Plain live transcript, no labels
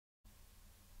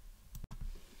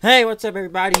Hey, what's up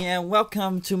everybody, and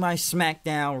welcome to my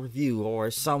Smackdown review, or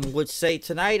some would say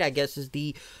tonight, I guess, is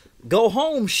the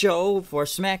go-home show for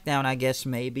Smackdown, I guess,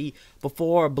 maybe,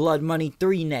 before Blood Money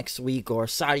 3 next week, or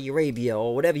Saudi Arabia,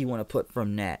 or whatever you want to put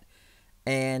from that.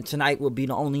 And tonight will be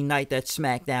the only night that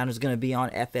Smackdown is going to be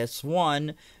on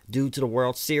FS1 due to the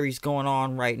World Series going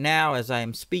on right now. As I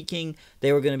am speaking,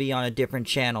 they were going to be on a different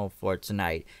channel for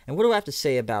tonight. And what do I have to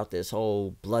say about this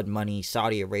whole Blood Money,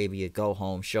 Saudi Arabia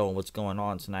go-home show and what's going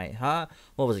on tonight, huh?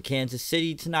 What was it, Kansas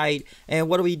City tonight? And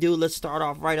what do we do? Let's start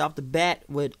off right off the bat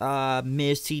with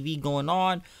Miz TV going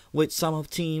on with some of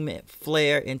Team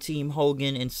Flair and Team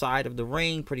Hogan inside of the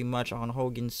ring, pretty much on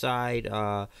Hogan's side.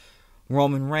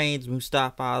 Roman Reigns,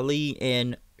 Mustafa Ali,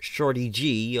 and Shorty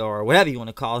G, or whatever you want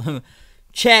to call him,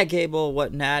 Chad Gable,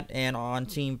 whatnot. And on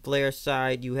Team Flair's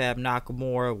side, you have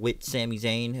Nakamura with Sami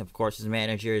Zayn. Of course, his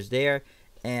manager is there.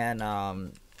 And,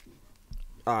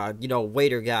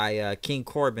 waiter guy, King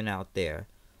Corbin out there.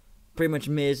 Pretty much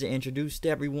Miz introduced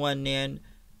everyone then.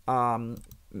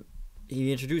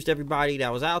 He introduced everybody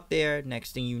that was out there.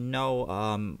 Next thing you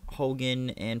know,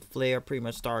 Hogan and Flair pretty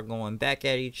much start going back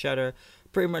at each other.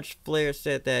 Pretty much Flair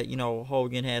said that,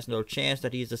 Hogan has no chance,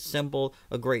 that he's assembled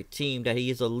a great team, that he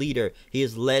is a leader. He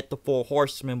has led the Four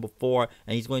Horsemen before,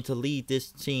 and he's going to lead this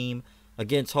team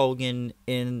against Hogan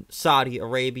in Saudi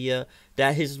Arabia.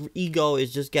 That his ego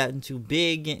is just gotten too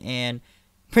big, and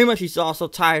pretty much he's also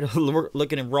tired of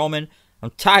looking at Roman.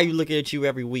 I'm tired of looking at you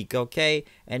every week, okay?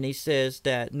 And he says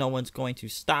that no one's going to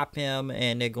stop him,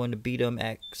 and they're going to beat him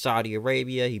at Saudi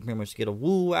Arabia. He pretty much get a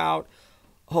woo out.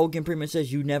 Hogan pretty much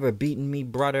says, "You never beaten me,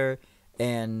 brother,"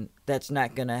 and that's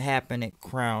not gonna happen at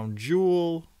Crown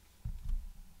Jewel.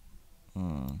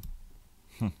 But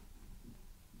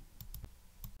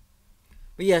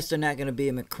yes, they're not gonna be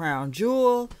him at Crown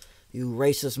Jewel. You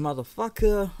racist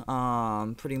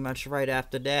motherfucker. Pretty much right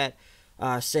after that,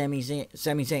 Sami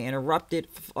Zayn interrupted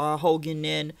Hogan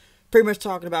then, pretty much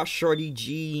talking about Shorty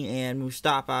G and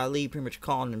Mustafa Ali, pretty much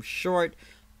calling him short.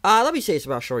 Let me say this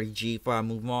about Shorty G before I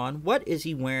move on. What is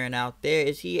he wearing out there?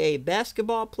 Is he a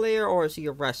basketball player or is he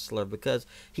a wrestler? Because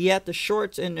he had the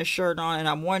shorts and the shirt on, and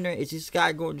I'm wondering, is this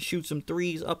guy going to shoot some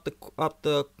threes up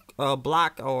the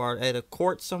block, or at a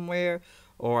court somewhere,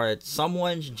 or at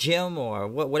someone's gym, or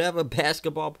whatever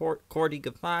basketball court he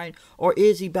could find, or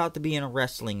is he about to be in a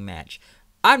wrestling match?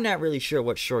 I'm not really sure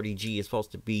what Shorty G is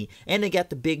supposed to be. And they got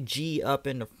the big G up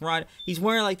in the front. He's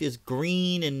wearing like this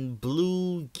green and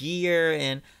blue gear.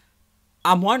 And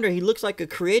I'm wondering, he looks like a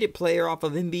creative player off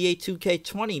of NBA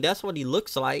 2K20. That's what he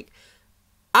looks like.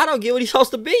 I don't get what he's supposed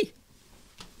to be.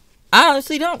 I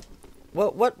honestly don't.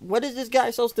 What is this guy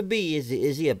supposed to be?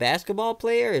 Is he a basketball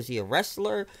player? Is he a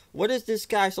wrestler? What is this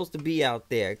guy supposed to be out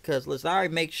there? Because listen, I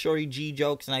already make Shorty G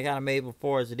jokes, and I kind of made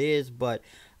before as it is, but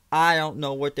I don't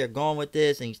know what they're going with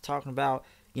this. And he's talking about,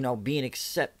 being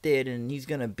accepted, and he's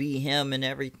going to be him and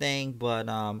everything. But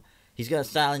he's going to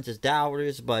silence his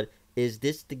doubters. But is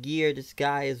this the gear this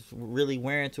guy is really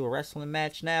wearing to a wrestling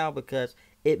match now? Because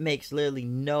it makes literally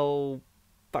no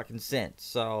fucking sense.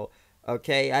 So,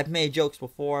 okay, I've made jokes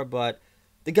before, but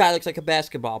the guy looks like a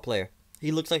basketball player.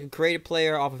 He looks like a creative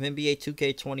player off of NBA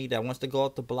 2K20 that wants to go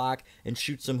up the block and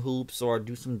shoot some hoops or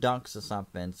do some dunks or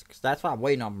something. Cause that's why I'm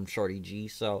waiting on from Shorty G.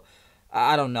 So,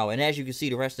 I don't know. And as you can see,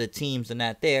 the rest of the teams are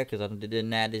not there, because other than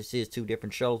that, this is two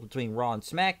different shows between Raw and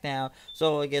SmackDown.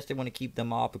 So, I guess they want to keep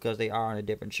them off because they are on a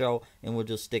different show, and we'll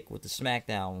just stick with the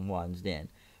SmackDown ones then.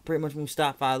 Pretty much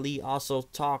Mustafa Ali also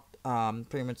talked,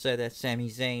 pretty much said that Sami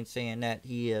Zayn, saying that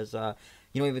he is, you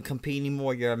don't even compete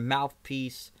anymore, you're a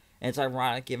mouthpiece. And it's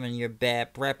ironic given your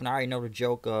bad prep. And I already know the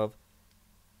joke of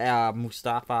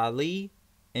Mustafa Ali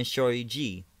and Shorty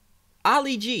G.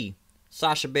 Ali G,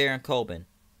 Sasha Baron Corbin.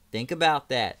 Think about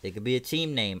that. They could be a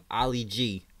team name, Ali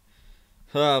G.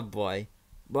 Oh boy.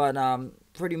 But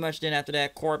pretty much then after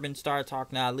that, Corbin started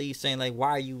talking to Ali, saying like,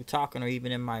 "Why are you talking or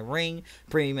even in my ring?"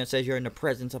 Pretty much says you're in the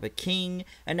presence of a king.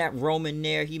 And that Roman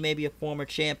there, he may be a former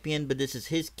champion, but this is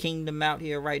his kingdom out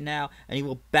here right now, and he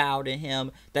will bow to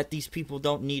him. That these people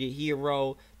don't need a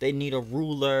hero, they need a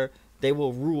ruler. They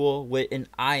will rule with an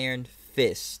iron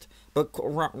fist. But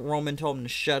Roman told him to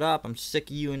shut up. "I'm sick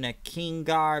of you in that king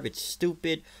garb. It's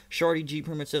stupid." Shorty G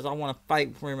pretty much says, "I want to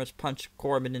fight." Pretty much punch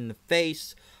Corbin in the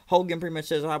face. Hogan pretty much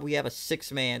says, "Oh, we have a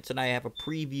 6-man tonight. I have a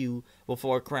preview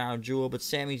before Crown Jewel." But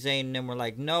Sami Zayn and them were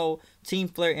like, no. Team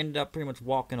Flair ended up pretty much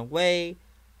walking away.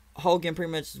 Hogan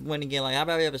pretty much went again, like, how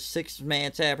about we have a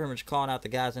 6-man tag, pretty much calling out the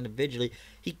guys individually.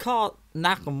 He called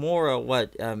Nakamura,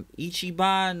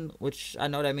 Ichiban, which I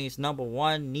know that means number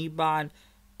 1, Niban.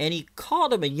 and he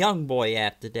called him a young boy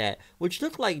after that, which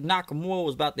looked like Nakamura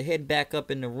was about to head back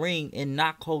up in the ring and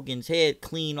knock Hogan's head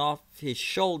clean off his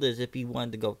shoulders if he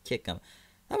wanted to go kick him.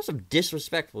 That was some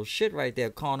disrespectful shit right there,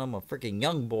 calling him a freaking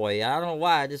young boy. I don't know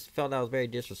why, I just felt that was very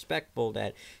disrespectful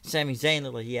that Sami Zayn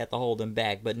looked like he had to hold him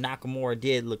back, but Nakamura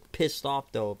did look pissed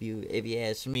off though, if you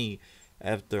ask me,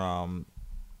 after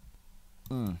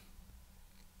But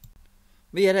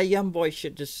yeah, that young boy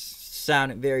shit just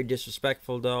sounded very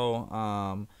disrespectful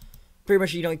though. Pretty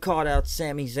much, he called out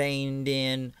Sami Zayn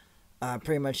then.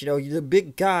 Pretty much, you're the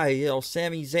big guy,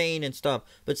 Sami Zayn and stuff.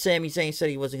 But Sami Zayn said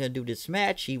he wasn't going to do this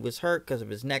match. He was hurt because of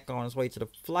his neck on his way to the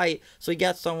flight. So he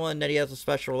got someone that he has a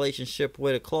special relationship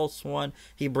with, a close one.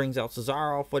 He brings out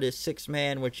Cesaro for this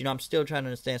 6-man, which, I'm still trying to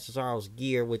understand Cesaro's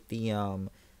gear with the,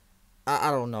 I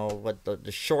don't know, what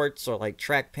the shorts or like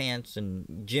track pants and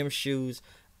gym shoes.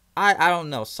 I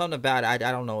don't know. Something about it.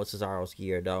 I don't know what Cesaro's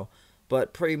gear, though.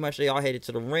 But pretty much they all headed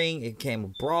to the ring. It came a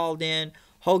brawl then.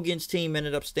 Hogan's team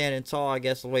ended up standing tall, I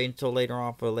guess, waiting until later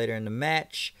on for later in the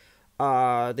match.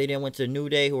 They then went to New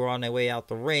Day, who were on their way out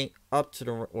the ring,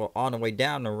 on the way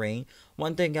down the ring.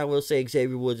 One thing I will say,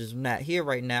 Xavier Woods is not here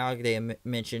right now. They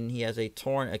mentioned he has a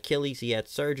torn Achilles. He had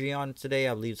surgery on it today,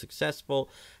 I believe successful.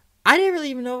 I didn't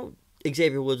really even know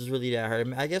Xavier Woods was really that hurt.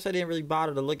 I guess I didn't really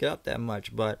bother to look it up that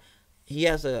much, but he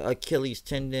has a Achilles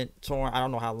tendon torn. I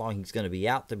don't know how long he's going to be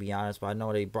out, to be honest, but I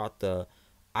know they brought the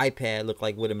iPad, looked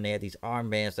like, with him, and they had these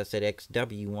armbands that said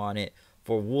XW on it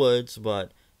for Woods,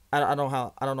 but I don't know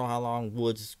how long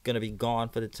Woods is going to be gone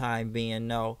for the time being,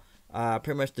 no.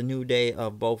 Pretty much the New Day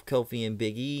of both Kofi and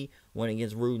Big E went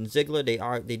against Rude and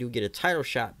Ziggler. They do get a title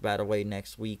shot, by the way,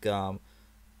 next week,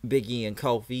 Big E and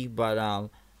Kofi, but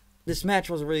this match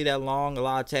wasn't really that long. A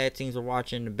lot of tag teams were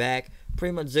watching in the back.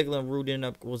 Pretty much Ziggler and Rude ended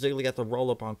up, Ziggler got the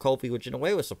roll up on Kofi, which in a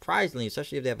way was surprising,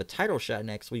 especially if they have a title shot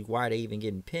next week. Why are they even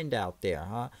getting pinned out there,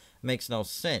 huh? Makes no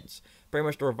sense. Pretty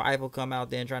much the Revival come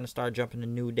out there and trying to start jumping the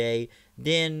New Day.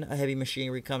 Then a Heavy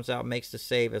Machinery comes out, makes the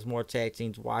save as more tag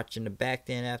teams watch in the back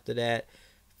then after that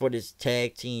for this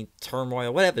tag team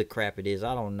turmoil, whatever the crap it is,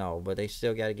 I don't know, but they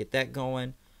still got to get that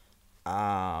going.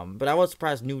 But I was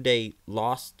surprised New Day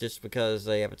lost just because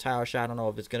they have a title shot. I don't know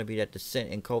if it's going to be that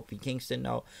Descent and Kofi Kingston,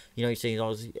 though. You say he's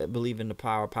always believing in the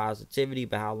power of positivity,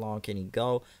 but how long can he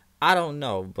go? I don't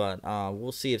know, but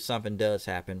we'll see if something does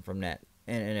happen from that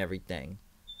and everything.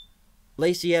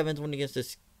 Lacey Evans went against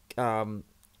this pretty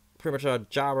much a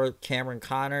jobber, Cameron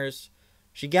Connors.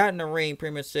 She got in the ring,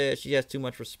 pretty much said she has too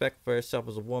much respect for herself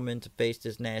as a woman to face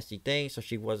this nasty thing, so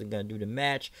she wasn't going to do the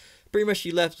match. Pretty much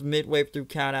she left midway through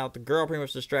count out. The girl pretty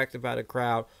much distracted by the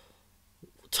crowd.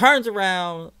 Turns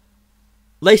around.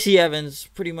 Lacey Evans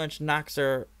pretty much knocks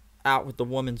her out with the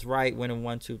woman's right, winning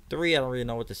 1, 2, 3. I don't really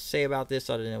know what to say about this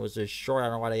other than it was just short. I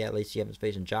don't know why they had Lacey Evans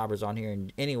facing jobbers on here.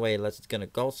 And anyway, unless it's going to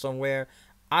go somewhere.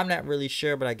 I'm not really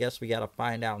sure, but I guess we got to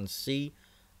find out and see.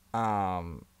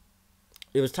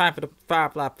 It was time for the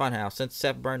Firefly Funhouse. Since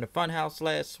Seth burned the Funhouse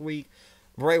last week,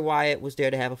 Bray Wyatt was there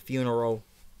to have a funeral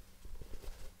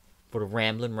for the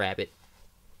Ramblin' Rabbit.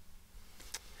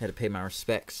 Had to pay my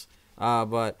respects.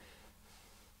 But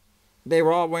they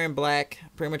were all wearing black.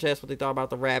 Pretty much that's what they thought about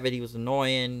the rabbit. He was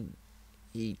annoying.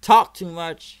 He talked too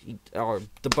much. Or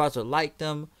the buzzer liked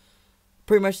him.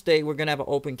 Pretty much they were going to have an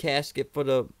open casket for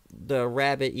the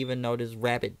rabbit, even though this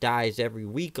rabbit dies every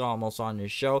week almost on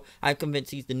this show. I'm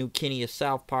convinced he's the new Kenny of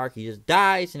South Park. He just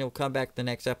dies, and he'll come back the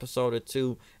next episode or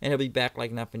two, and he'll be back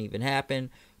like nothing even happened.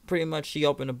 Pretty much she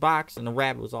opened the box, and the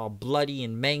rabbit was all bloody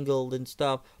and mangled and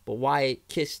stuff, but Wyatt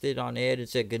kissed it on the head and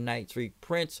said goodnight, sweet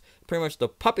prince. Pretty much the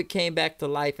puppet came back to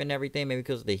life and everything, maybe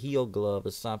because of the heel glove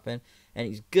or something. And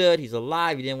he's good, he's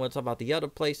alive, he didn't want to talk about the other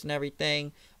place and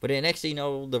everything. But then next thing you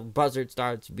know, the buzzard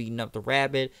starts beating up the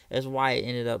rabbit. As Wyatt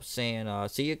ended up saying,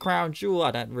 see your crown jewel.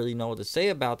 I don't really know what to say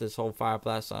about this whole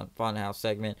Firefly Funhouse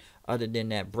segment, other than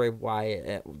that Bray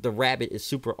Wyatt, the rabbit is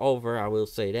super over, I will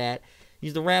say that.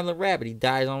 He's the Rambling Rabbit. He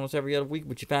dies almost every other week,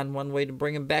 but you found one way to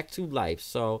bring him back to life.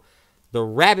 So the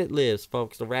rabbit lives,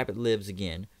 folks. The rabbit lives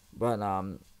again. But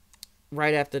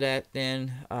right after that,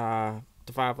 then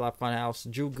the Firefly Funhouse,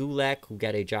 Drew Gulak, who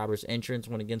got a jobber's entrance,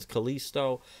 went against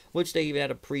Kalisto, which they even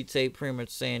had a pre-tape pretty much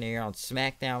saying they're on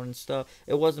Smackdown and stuff.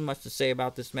 It wasn't much to say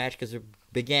about this match because it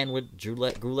began with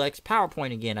Gulak's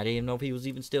PowerPoint again. I didn't even know if he was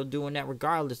even still doing that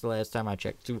regardless the last time I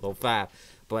checked 205.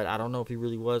 But I don't know if he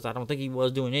really was. I don't think he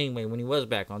was doing it anyway when he was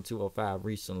back on 205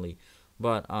 recently.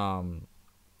 But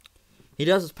he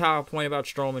does his PowerPoint about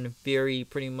Strowman and Fury.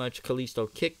 Pretty much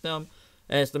Kalisto kicked them.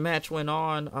 As the match went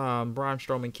on, Braun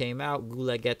Strowman came out.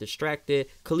 Gulak got distracted.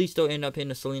 Kalisto ended up hitting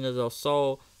the Selena del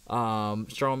Sol.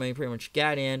 Strowman pretty much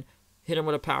got in. hit him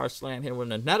with a power slam, hit him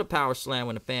with another power slam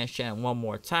when the fans chant one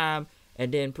more time.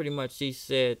 And then pretty much he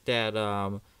said that,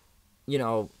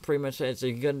 pretty much says,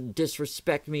 you're going to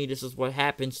disrespect me. This is what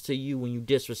happens to you when you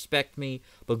disrespect me.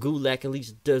 But Gulak at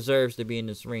least deserves to be in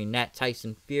this ring. Not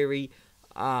Tyson Fury.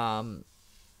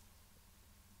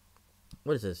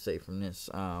 What does it say from this?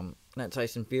 Not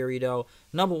Tyson Fury, though.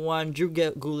 Number one, Drew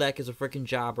Gulak is a freaking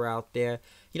jobber out there.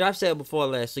 I've said it before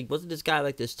last week. Wasn't this guy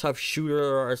like this tough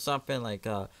shooter or something? Like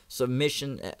a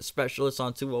submission specialist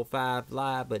on 205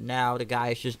 Live. But now the guy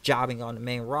is just jobbing on the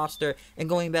main roster and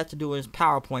going back to doing his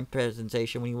PowerPoint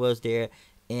presentation when he was there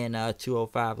in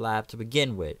 205 Live to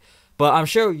begin with. But I'm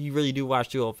sure you really do watch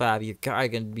 205. You're probably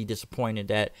going to be disappointed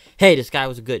that, hey, this guy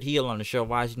was a good heel on the show.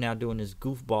 Why is he now doing this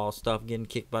goofball stuff, getting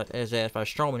kicked by his ass by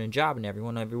Strowman and jobbing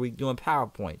everyone every week doing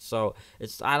PowerPoint? So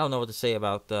I don't know what to say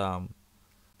about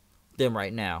them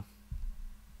right now.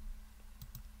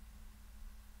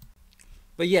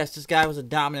 But yes, this guy was a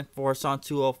dominant force on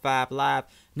 205 Live.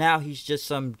 Now he's just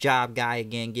some job guy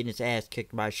again, getting his ass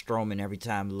kicked by Strowman every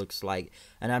time, it looks like.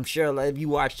 And I'm sure if you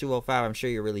watch 205, I'm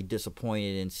sure you're really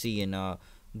disappointed in seeing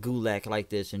Gulak like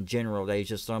this in general. That he's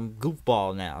just some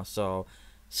goofball now. So,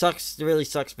 really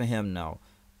sucks for him, though.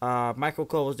 Michael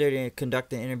Cole was there to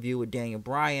conduct an interview with Daniel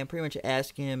Bryan, pretty much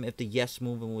asking him if the Yes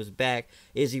Movement was back.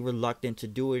 Is he reluctant to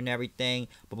do it and everything?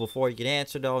 But before he could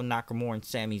answer, though, Nakamura and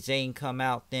Sami Zayn come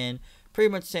out then. Pretty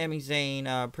much Sami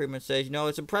Zayn pretty much says,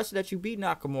 it's impressive that you beat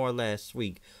Nakamura last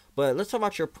week. But let's talk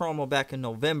about your promo back in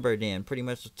November then. Pretty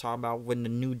much talk about when the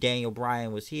new Daniel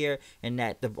Bryan was here and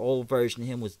that the old version of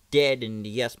him was dead and the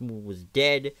Yes Move was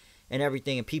dead and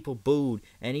everything. And people booed.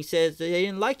 And he says they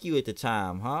didn't like you at the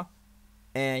time, huh?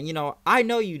 And, I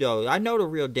know you, though. I know the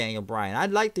real Daniel Bryan. I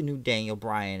like the new Daniel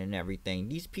Bryan and everything.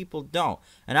 These people don't.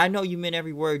 And I know you meant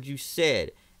every word you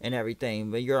said and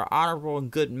everything. But you're an honorable and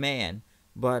good man.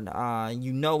 But,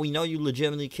 we know you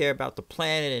legitimately care about the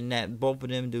planet and that both of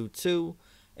them do, too.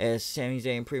 As Sami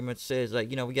Zayn pretty much says, we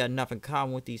got enough in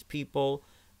common with these people.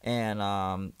 And,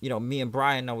 me and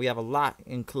Bryan, we have a lot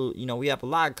in common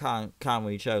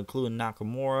with each other, including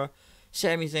Nakamura.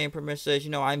 Sami Zayn pretty much says,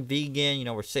 I'm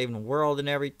vegan, we're saving the world and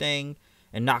everything.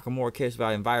 And Nakamura cares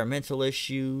about environmental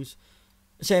issues.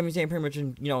 Sami Zayn pretty much,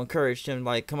 encouraged him,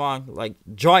 come on,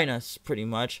 join us, pretty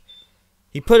much.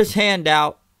 He put his hand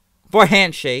out for a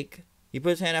handshake.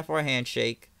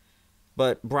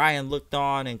 But Bryan looked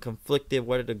on and conflicted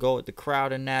whether to go with the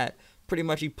crowd or not. Pretty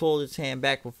much he pulled his hand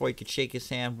back before he could shake his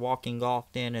hand, walking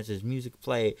off then as his music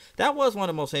played. That was one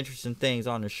of the most interesting things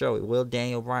on the show. Will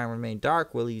Daniel Bryan remain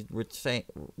dark? Will he stay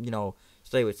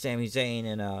with Sami Zayn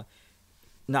and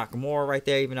Nakamura right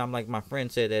there? Even though my friend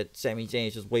said that Sami Zayn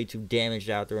is just way too damaged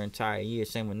out their entire year.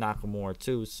 Same with Nakamura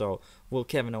too. So will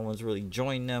Kevin Owens really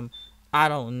join them? I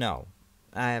don't know.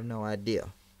 I have no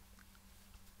idea.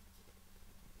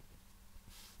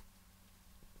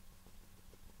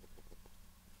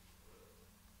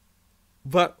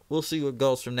 But we'll see what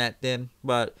goes from that then.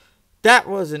 But that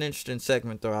was an interesting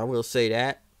segment, though. I will say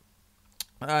that.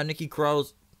 Nikki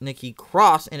Cross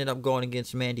ended up going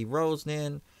against Mandy Rose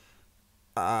then.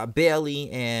 Bayley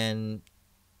and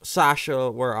Sasha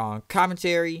were on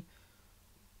commentary.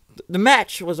 The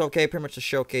match was okay. Pretty much a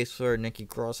showcase for Nikki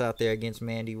Cross out there against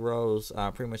Mandy Rose.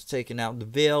 Pretty much taking out the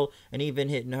Veil and even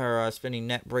hitting her spinning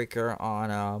net breaker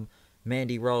on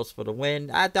Mandy Rose for the win.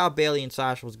 I thought Bayley and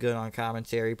Sasha was good on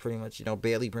commentary. Pretty much,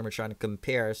 Bayley pretty much trying to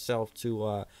compare herself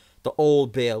to the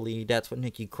old Bayley. That's what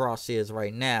Nikki Cross is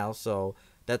right now. So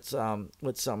that's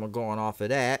what's something going off of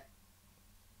that.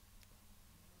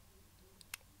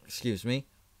 Excuse me.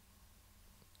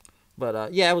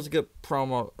 But, it was a good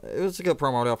promo. It was a good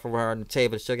promo though for her on the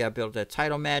table. Still got built that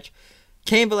title match.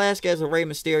 Cain Velasquez and Rey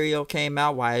Mysterio came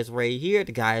out. Why is Rey here?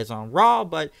 The guy is on Raw,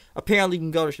 but apparently he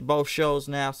can go to both shows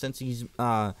now since he's,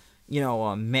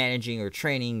 managing or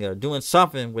training or doing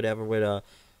something, whatever, with,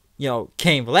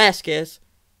 Cain Velasquez.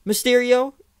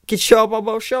 Mysterio can show up on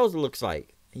both shows, it looks like.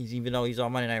 Even though he's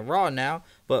on Monday Night Raw now.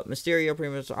 But Mysterio,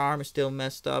 pretty much his arm is still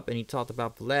messed up. And he talked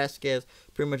about Velasquez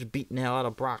pretty much beating the hell out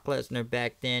of Brock Lesnar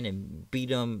back then. And beat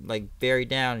him, very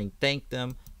down. And he thanked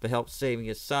him for help saving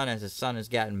his son as his son has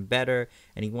gotten better.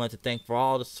 And he wanted to thank for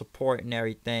all the support and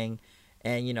everything.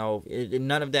 And,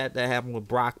 none of that happened with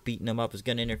Brock beating him up is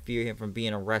going to interfere him from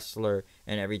being a wrestler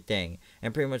and everything.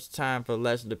 And pretty much time for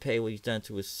Lesnar to pay what he's done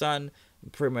to his son.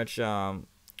 Pretty much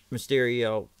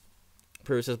Mysterio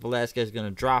pretty much says Velasquez is going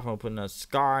to drop him, putting a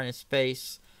scar on his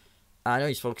face. I know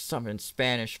he spoke something in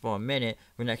Spanish for a minute.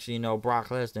 But next thing you know, Brock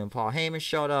Lesnar and Paul Heyman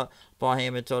showed up. Paul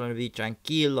Heyman told him to be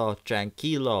tranquilo,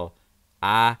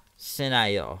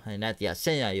 senayo. And that's the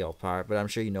senayo part, but I'm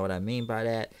sure you know what I mean by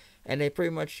that. And they pretty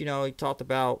much, he talked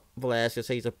about Velasquez.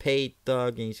 He's a paid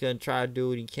thug, and he's going to try to do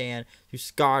what he can to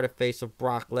scar the face of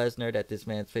Brock Lesnar, that this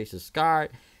man's face is scarred.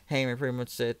 Heyman pretty much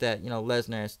said that,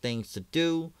 Lesnar has things to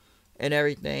do and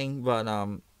everything. But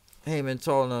Heyman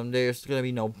told him there's going to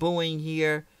be no booing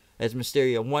here, as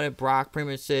Mysterio wanted. Brock pretty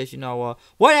much says,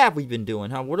 what have we been doing,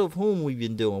 huh? What of whom we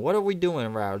been doing? What are we doing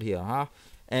around here, huh?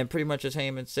 And pretty much as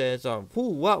Heyman says, who,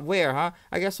 what, where, huh?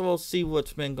 I guess we'll see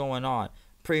what's been going on.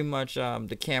 Pretty much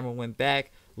the camera went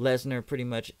back. Lesnar pretty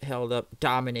much held up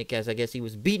Dominic, as I guess he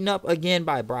was beaten up again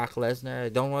by Brock Lesnar. I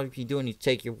don't know what you're doing. You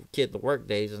take your kid to work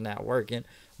days. It's not working.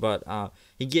 But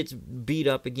he gets beat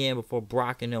up again before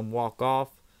Brock and them walk off.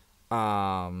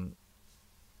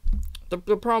 The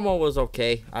promo was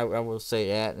okay. I will say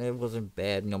that. It wasn't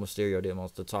bad. Mysterio did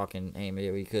most of the talking.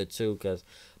 Heyman we could too, because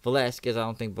Velasquez, I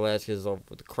don't think Velasquez is over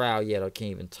with the crowd yet or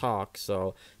can't even talk.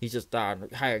 So he's just a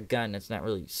hired gun that's not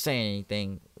really saying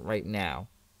anything right now,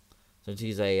 since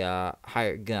he's a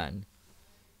hired gun.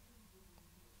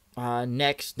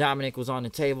 Next, Dominic was on the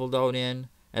table though then,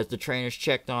 as the trainers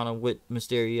checked on him with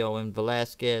Mysterio and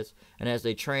Velasquez. And as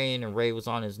they trained and Ray was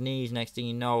on his knees, next thing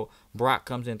you know, Brock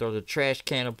comes in, throws a trash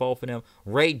can at both of them.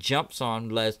 Ray jumps on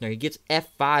Lesnar. He gets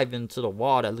F5 into the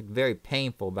wall. That looked very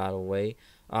painful, by the way,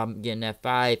 getting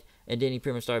F5. And then he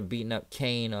pretty much started beating up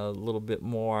Cain a little bit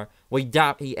more. Well, he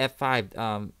F5'd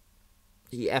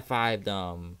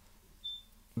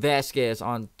Vasquez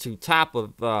onto top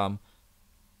of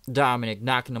Dominic,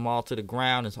 knocking them all to the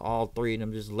ground as all three of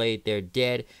them just laid there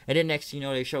dead. And then next thing you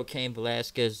know, they show Cain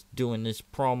Velasquez doing this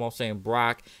promo saying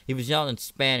Brock. He was yelling in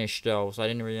Spanish though, so I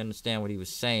didn't really understand what he was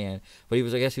saying. But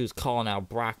I guess he was calling out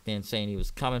Brock then, saying he was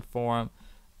coming for him.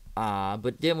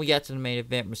 But then we got to the main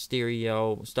event: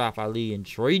 Mysterio, Mustafa Ali, and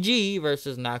Troy G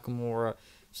versus Nakamura,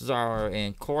 Cesaro,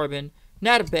 and Corbin.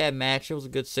 Not a bad match. It was a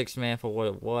good 6-man for what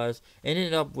it was. It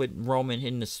ended up with Roman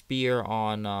hitting the spear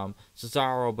on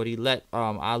Cesaro, but he let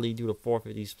Ali do the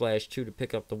 450 splash too to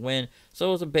pick up the win. So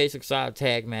it was a basic solid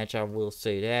tag match, I will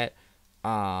say that.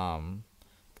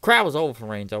 Crowd was over for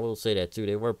Reigns, I will say that too.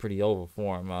 They were pretty over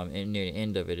for him near the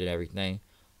end of it and everything.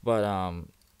 But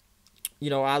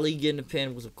Ali getting the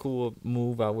pin was a cool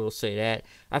move, I will say that.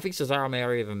 I think Cesaro may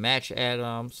already have a match at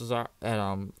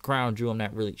Crown Jewel. I'm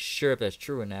not really sure if that's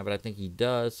true or not, but I think he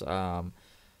does. Crown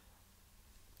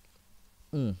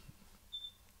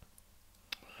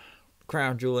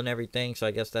Jewel and everything, so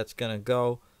I guess that's gonna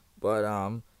go. But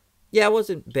yeah, it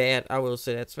wasn't bad, I will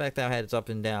say that. SmackDown had its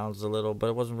ups and downs a little, but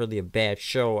it wasn't really a bad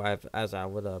show, as I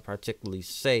would particularly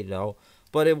say though.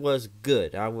 But it was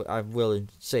good. I will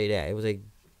say that it was a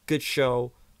good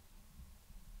show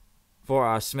for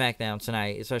SmackDown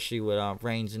tonight, especially with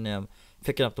Reigns and them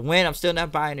picking up the win. I'm still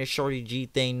not buying this Shorty G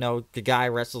thing, though. The guy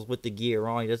wrestles with the gear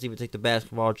on. He doesn't even take the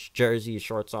basketball jersey or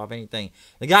shorts off, anything.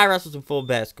 The guy wrestles in full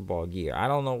basketball gear. I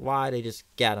don't know why. They just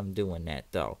got him doing that,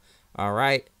 though. All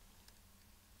right.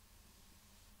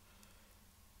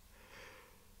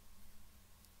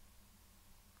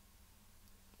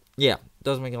 Yeah,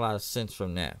 doesn't make a lot of sense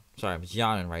from that. Sorry, I was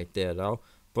yawning right there, though.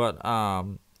 But,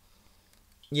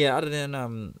 yeah, other than,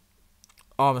 the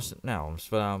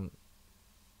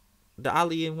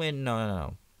Ali win,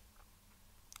 no.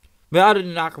 But other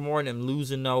than Nakamura and them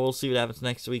losing, though, we'll see what happens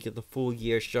next week at the Full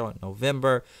Gear show in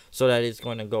November. So that is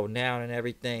going to go down and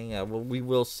everything. We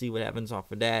will see what happens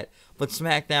off of that. But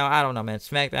SmackDown, I don't know, man.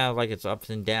 SmackDown, like, it's ups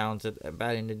and downs at the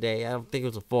end of the day. I don't think it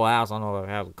was a full house. I don't know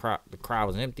how the crowd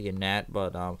was empty in that.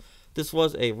 But this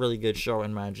was a really good show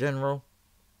in my general.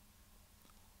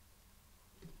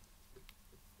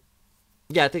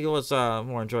 Yeah, I think it was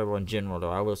more enjoyable in general,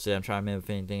 though. I will say I'm trying to remember if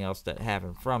anything else that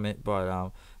happened from it.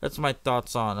 But that's my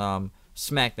thoughts on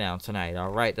SmackDown tonight,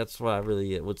 all right? That's what I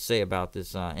really would say about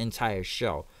this entire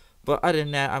show. But other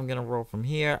than that, I'm going to roll from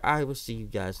here. I will see you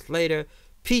guys later.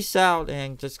 Peace out,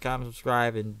 and just comment,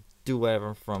 subscribe, and do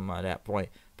whatever from that point.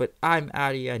 But I'm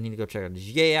out of here. I need to go check out this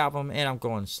Ye album, and I'm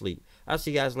going to sleep. I'll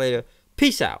see you guys later.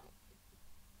 Peace out.